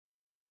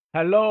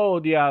Hello,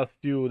 dear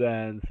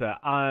students.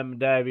 I'm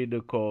David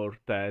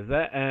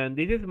Cortese, and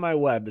this is my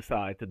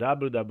website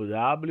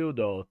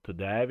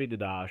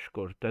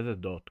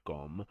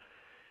www.david-cortese.com.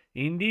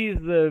 In this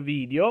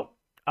video,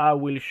 I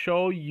will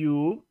show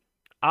you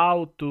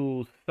how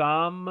to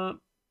sum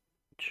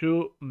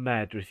two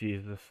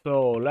matrices.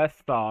 So let's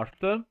start.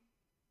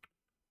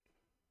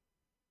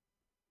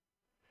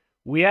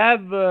 We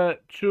have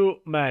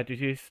two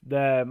matrices,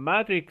 the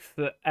matrix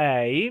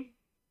A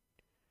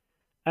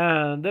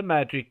and the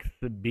matrix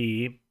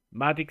B.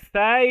 Matrix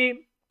A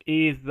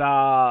is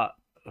a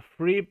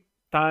 3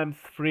 times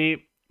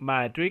 3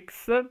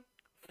 matrix,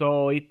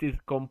 so it is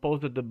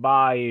composed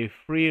by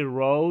 3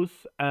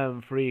 rows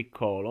and 3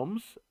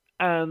 columns,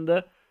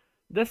 and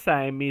the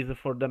same is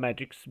for the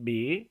matrix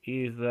B,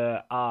 is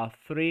a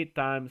 3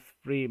 times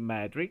 3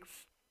 matrix,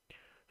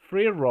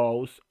 3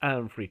 rows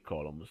and 3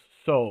 columns.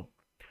 So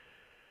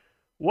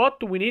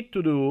what we need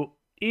to do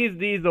is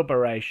this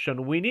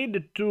operation. We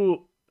need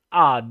to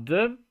add,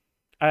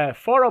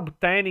 for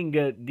obtaining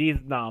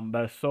this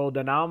number, so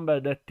the number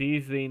that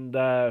is in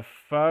the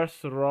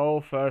first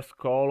row, first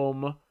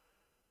column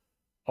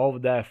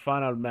of the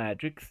final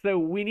matrix,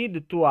 we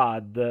need to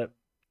add the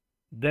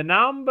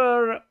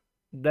number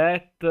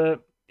that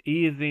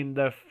is in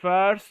the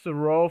first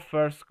row,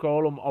 first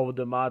column of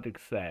the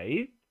matrix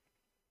A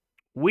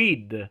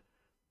with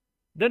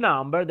the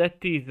number that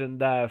is in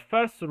the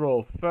first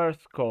row,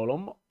 first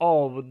column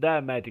of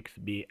the matrix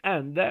B,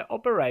 and the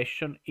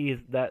operation is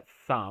the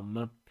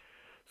sum.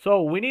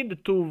 So we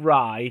need to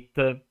write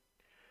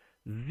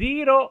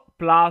 0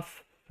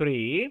 plus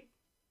 3,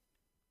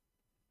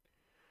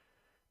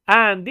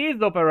 and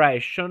this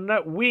operation,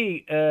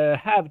 we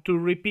have to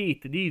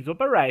repeat this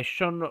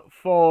operation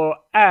for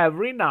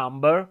every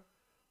number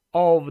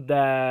of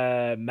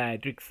the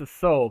matrix.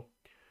 So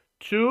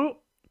 2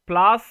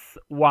 plus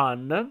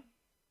 1,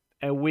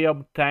 and we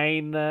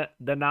obtain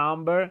the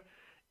number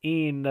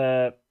in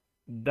the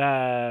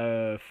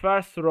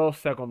first row,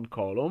 second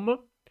column.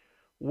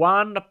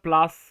 1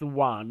 plus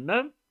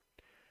 1,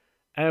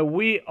 and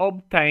we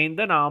obtain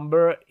the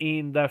number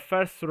in the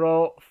first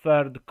row,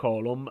 third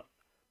column.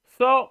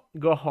 So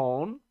go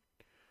on.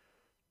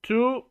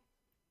 2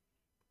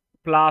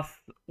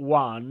 plus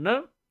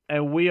 1,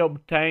 and we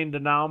obtain the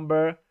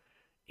number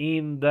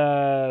in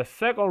the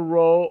second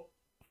row,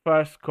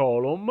 first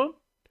column.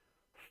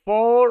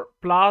 4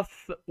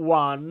 plus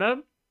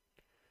 1,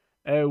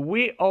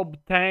 we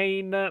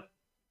obtain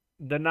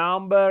the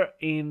number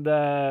in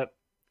the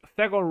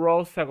second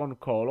row, second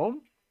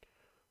column.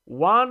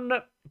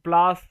 1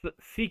 plus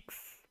 6,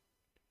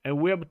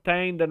 and we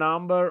obtain the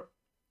number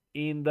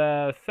in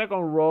the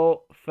second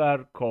row,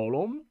 third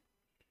column.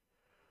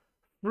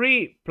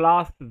 3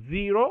 plus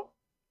 0,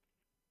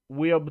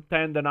 we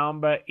obtain the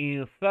number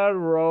in third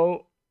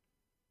row,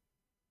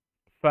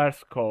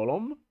 first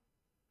column.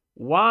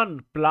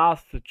 1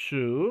 plus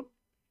 2,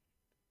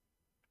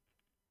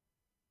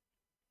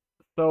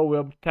 so we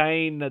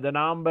obtain the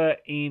number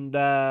in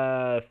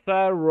the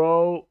third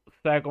row,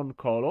 second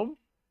column.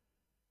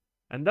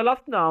 And the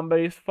last number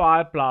is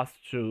 5 plus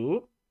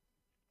 2,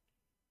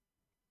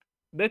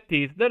 that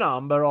is the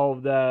number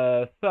of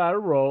the third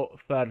row,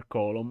 third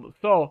column.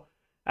 So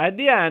at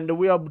the end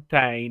we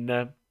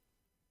obtain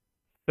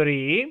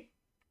 3,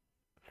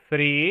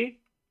 3,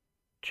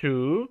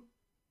 2,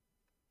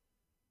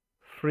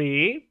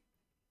 3,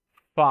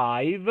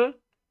 5,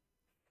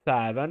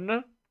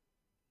 7,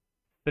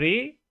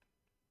 3,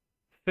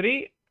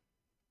 3,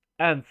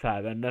 and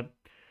 7.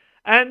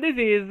 And this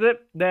is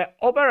the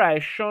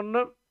operation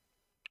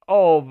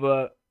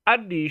of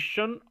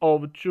addition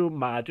of two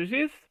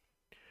matrices.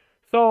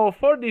 So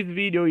for this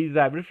video is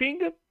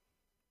everything.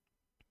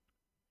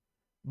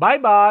 Bye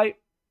bye.